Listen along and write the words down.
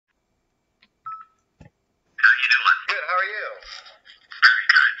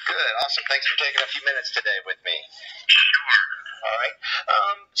Awesome. Thanks for taking a few minutes today with me. Sure. All right.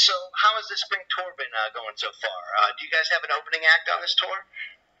 So how has this spring tour been going so far? Do you guys have an opening act on this tour? No,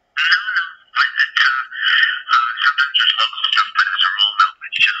 no. Sometimes there's local stuff, but as a rule, no.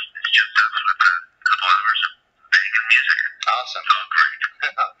 It's just us with a couple hours of banging music. Awesome. It's all great.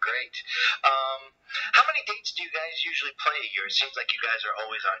 Oh, great. How many dates do you guys usually play a year? It seems like you guys are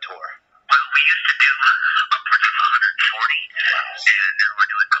always on tour. Well, we used to do upwards of 140, and now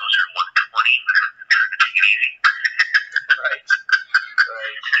we're doing closer to 120. Trying to take it easy. Right.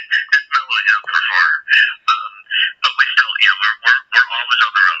 Right. That's not what I done before. But we still, we're always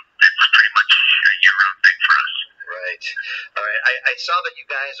on the road. It's pretty much a year-round thing for us. Right. All right. I saw that you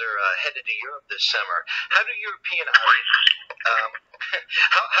guys are headed to Europe this summer. How do European how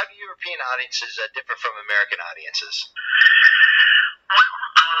do European audiences differ from American audiences? Well,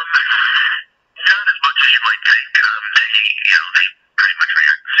 not as much as you might think. They pretty much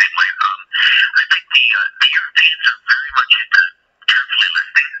react the same way. I think the Europeans are very much into carefully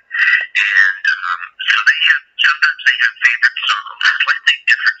listening, and so sometimes they have favorite songs, slightly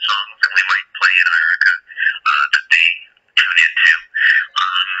different songs than we might play in America, that they tune into.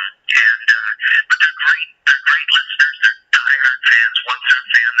 But they're great. They're great listeners. They're diehard fans. Once they're a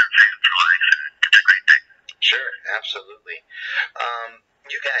fan, they're a fan for life, and it's a great thing. Sure, absolutely.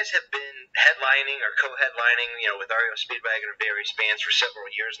 You guys have been headlining or co-headlining, with REO Speedwagon and various bands for several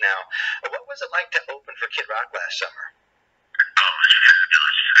years now. What was it like to open for Kid Rock last summer? Oh, it was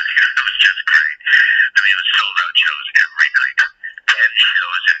fabulous. It was just great. I mean, it was sold-out shows every night, and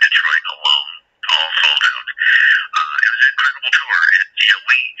shows in Detroit alone, all sold out. It was an incredible tour, and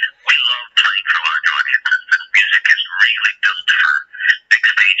we love playing for large audiences. This music is really built for big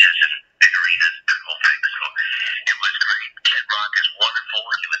stages and big arenas and that whole thing, so it was great. Kid Rock is wonderful.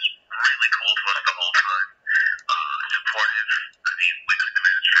 He was really cool to us the whole time, supportive. I mean, we couldn't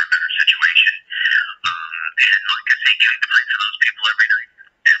have asked for a better situation. And like I say, getting to play for those people every night,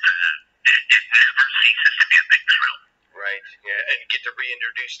 it never ceases to be a big thrill. Right, yeah, and get to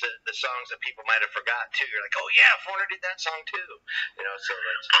reintroduce the songs that people might have forgot too. You're like, oh yeah, Foreigner did that song too. So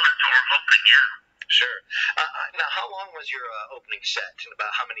that's... Well, that's what we're hoping, yeah. Sure. Now, how long was your opening set, and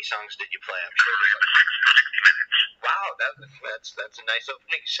about how many songs did you play? I'm sure It was 60 minutes. Wow, that's a nice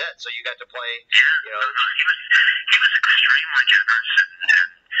opening set. So you got to play. Yeah, he was extremely generous,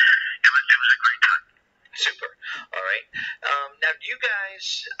 and it was a great time. Super. All right. Now, do you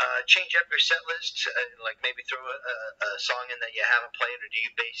guys change up your set list, like maybe throw a song in that you haven't played, or do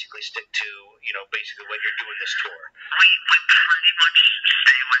you basically stick to, basically what you're doing this tour? We pretty much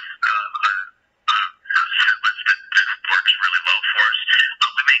stay with a set list that works really well for us.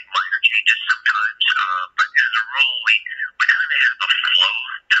 We make minor changes sometimes, but as a rule, we kind of have a flow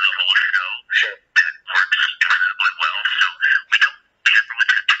to the whole show. Sure. That works incredibly well, so we don't tamper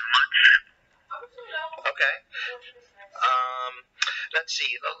with it too much. Okay. Let's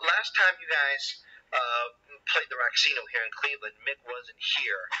see. Last time you guys played the Roxino here in Cleveland, Mick wasn't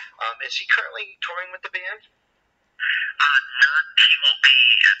here. Is he currently touring with the band? He will be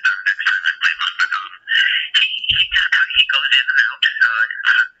at the next time in Cleveland, but he goes in and out,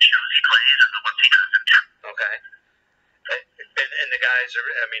 shows he plays and the ones he doesn't. Okay. And the guys are,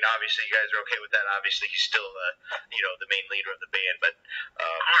 obviously you guys are okay with that. Obviously he's still, the main leader of the band, but of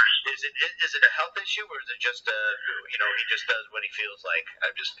course. is it a health issue, or is it just, he just does what he feels like?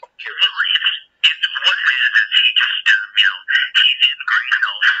 I'm just curious. Well, it's what it is he just, he's in great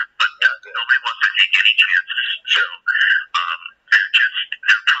health, but nobody wants to take any chances. So,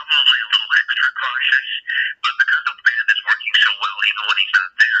 they're probably a little extra cautious, but because the band is working so well, even when he's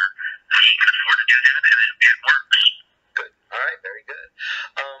not there, he can afford to do that, and it works. Good. All right, very good.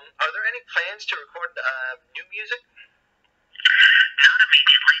 Are there any plans to record new music? Not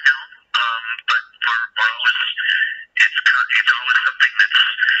immediately, no. But we're always, it's always something that's,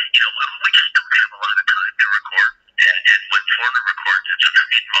 we just don't have a lot of time to record, and when Foreigner records, it's a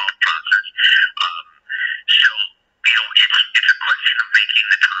pretty involved process. So, it's a question of making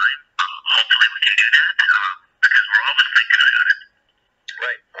the time. Hopefully we can do that, because we're always thinking about it.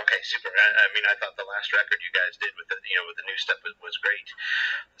 Right. Okay. Super. I thought the last record you guys did with the new stuff was great.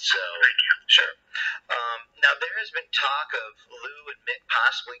 So. Thank you. Sure. Now there has been talk of Lou and Mick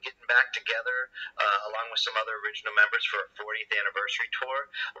possibly getting back together, along with some other original members for a 40th anniversary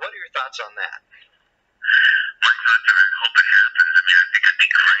tour. What are your thoughts on that? My thoughts are, I hope it happens. I think it'd be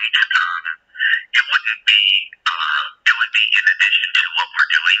great. It would be in addition to what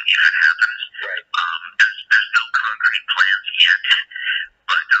we're doing if it happens. Right. There's no concrete plans yet,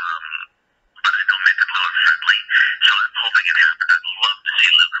 but I know Mick and Lou are friendly, so I'm hoping it happens. I'd love to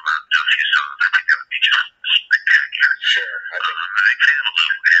see Lou come out and do a few songs. I think that would be just spectacular. Sure. I think I'm a big fan of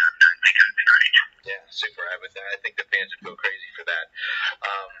Lou, and I think the fans would go crazy for that.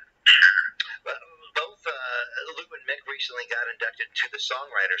 Both Lou and Mick recently got inducted to the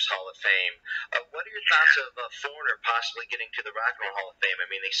Songwriters Hall of Fame. What are your thoughts of Foreigner possibly getting to the Rock and Roll Hall of Fame? I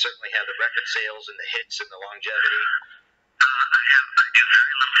mean, they certainly have the record sales and the hits and the longevity. I do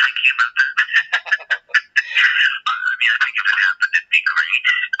very little thinking about that. I mean, I think if it happened, it'd be great.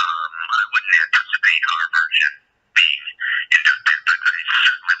 I wouldn't anticipate our version being inducted, but I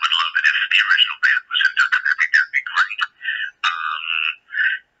certainly would love it if the original band was inducted. I think that'd be great.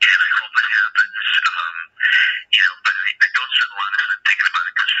 And I hope it happens. But I don't spend a lot of time thinking about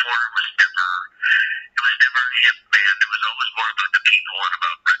it because Foreigner was never a hip band. It was always more about the people and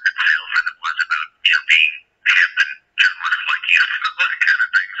about record sales than it was about being hip and everyone liking it and all that kind of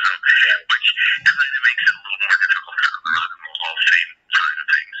thing. So, which kind of makes it a little more difficult for the Rock and Roll Hall of Fame side of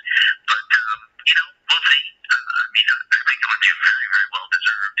things. But we'll see. I mean, I think it would be very, very well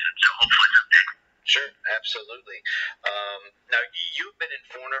deserved, and so hopefully someday. Sure, absolutely. Now, you've been in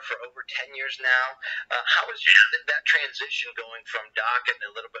Foreigner for over 10 years now. How was that transition going from Dokken,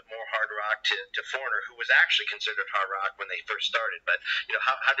 a little bit more hard rock, to Foreigner, who was actually considered hard rock when they first started? But,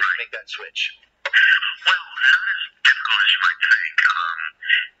 how did you make that switch? Well, not as difficult as you might think,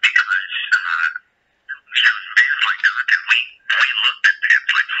 because bands like Dokken, we looked at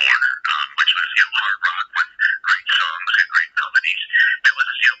bands like Foreigner, which was hard rock with great songs and great melodies. That was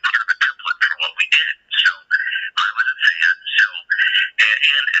part of the template for what we did. So I was a fan. So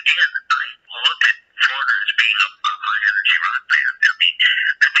and again, I looked at Foreigner as being a high energy rock band. I mean,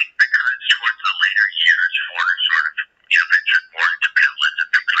 I think because towards the later years, Foreigner sort of ventured more into ballads and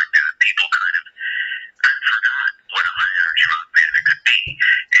things like that. People kind of forgot what a high energy rock band it could be.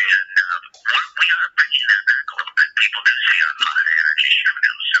 And we are bringing that back a little bit. People do see a high energy show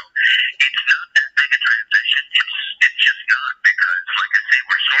now. So it's not that big a transition. It's just not, because like I say,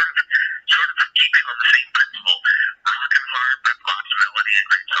 we're sort of keeping on the same principle. Rock and hard, but lots of melody and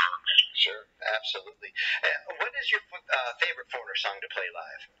great songs. Sure, absolutely. What is your favorite Foreigner song to play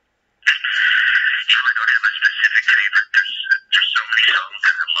live? I don't have a specific favorite. There's so many songs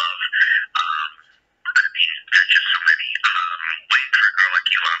that I love. I mean, there's just so many. Waiting for a Girl Like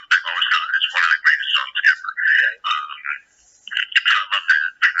You, I've always thought is one of the greatest songs ever. So I love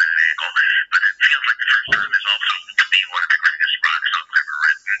that from that angle. But it feels like the first time is also, to me, one of the greatest rock songs ever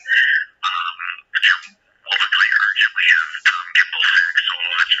written. While we play Urgent, we have Tom Gimbel's sax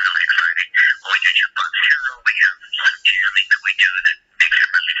solo. That's really exciting. When we do Jukebox Hero, we have some jamming that we do that makes it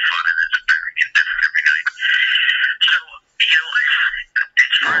really fun and inspiring and different every night. So,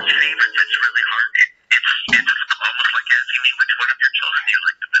 as far as favorites, it's really hard. It's almost like asking me which one of your children you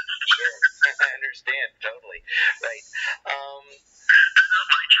like the best. Sure, I understand, totally. Right. They're not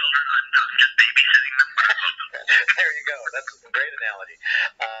my children. I'm just babysitting them. There you go. That's a great analogy.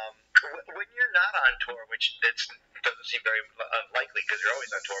 When you're not on tour, which doesn't seem very unlikely because you're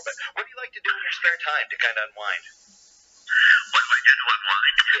always on tour, but what do you like to do in your spare time to kind of unwind? What do I do to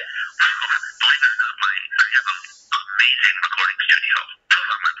unwind? Yeah. Believe it or not, I have an amazing recording studio built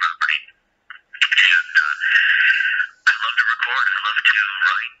on my property. And I love to record. I love to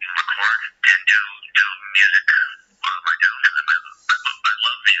write and record and do music on my downtime. I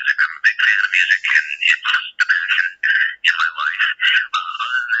love music. I'm a big fan of music, and it's the passion in my life.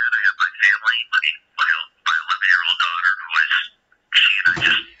 Other than that, I have my family, my 11-year-old daughter, she and I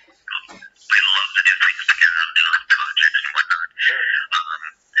just, we love to do things together, do projects and whatnot. Sure.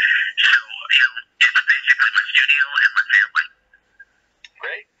 So, it's basically my studio and my family.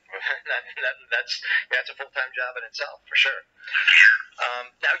 Great. That's a full-time job in itself, for sure.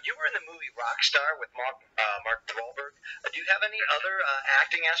 Now, you were in the movie Rockstar with Mark Wahlberg. Do you have any other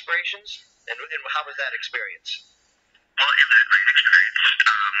acting aspirations? And how was that experience? Well, it was a great experience. But,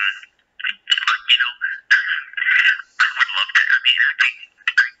 I would love to. I mean, I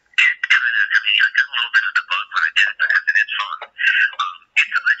did kind of, I got a little bit of the bug when I did it because it is fun.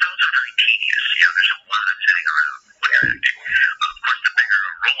 It's also very tedious. There's a lot of sitting around when you're acting. Of course, the bigger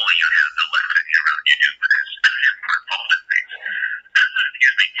a role you have, the less sitting around you do, but there's more involved in things.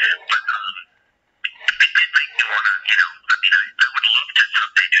 Excuse me. But it did make me want to, I would love to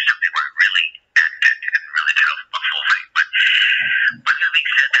someday do something where I really acted and really did a full thing. But having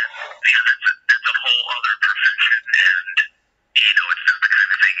said that, that's a whole other profession, and it's not the kind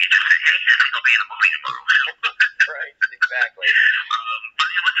of thing you just say, hey, I think I'll be in a movie tomorrow. Right, exactly.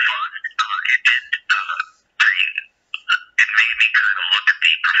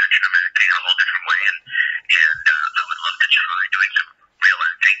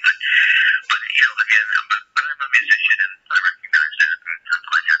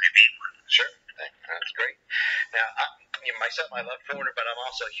 myself, I love Foreigner, but I'm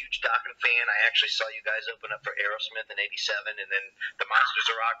also a huge Dokken fan. I actually saw you guys open up for Aerosmith in '87, and then the Monsters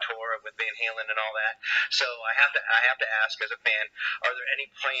of Rock tour with Van Halen and all that. So I have to ask, as a fan, are there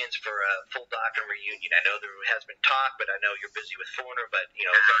any plans for a full Dokken reunion? I know there has been talk, but I know you're busy with Foreigner. But is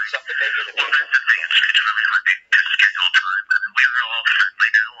that something maybe in the Well, future? that's the thing. It's really hard to schedule time. We are all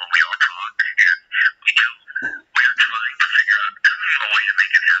friendly now, and we all talk, and we are trying to figure out a way to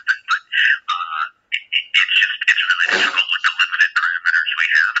make it happen. But it's really difficult with the limited parameters we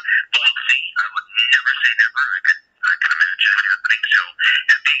have. But we'll see. I would never say never. I can imagine it happening. So,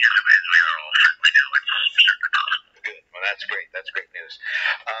 and being as we are all friendly now, it's certainly possible. Good. Well, that's great. That's great news.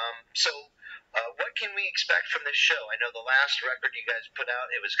 What can we expect from this show? I know the last record you guys put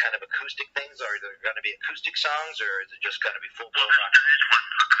out, it was kind of acoustic things. Are there going to be acoustic songs, or is it just going to be full-blown rock? There is one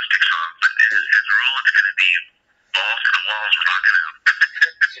acoustic song, but as a rule, it's going to be balls to the walls, rocking out.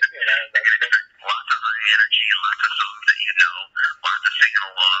 That's good. Lots of high energy, lots of songs that you know, lots of singing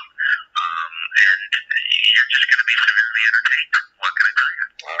along, and you're just going to be severely entertained. What can I tell you?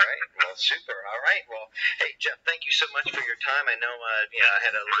 All right. Well, super. All right. Well, hey, Jeff, thank you so much for your time. I know I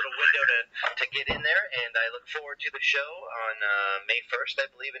had a little window to get in there, and I look forward to the show on May 1st, I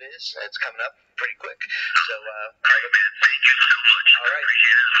believe it is. It's coming up pretty quick. So, Great, man. Thank you so much. All right. I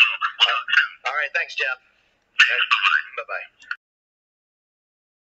appreciate it as well. We'll talk soon. All right. Thanks, Jeff. Thanks. Bye-bye. Bye-bye.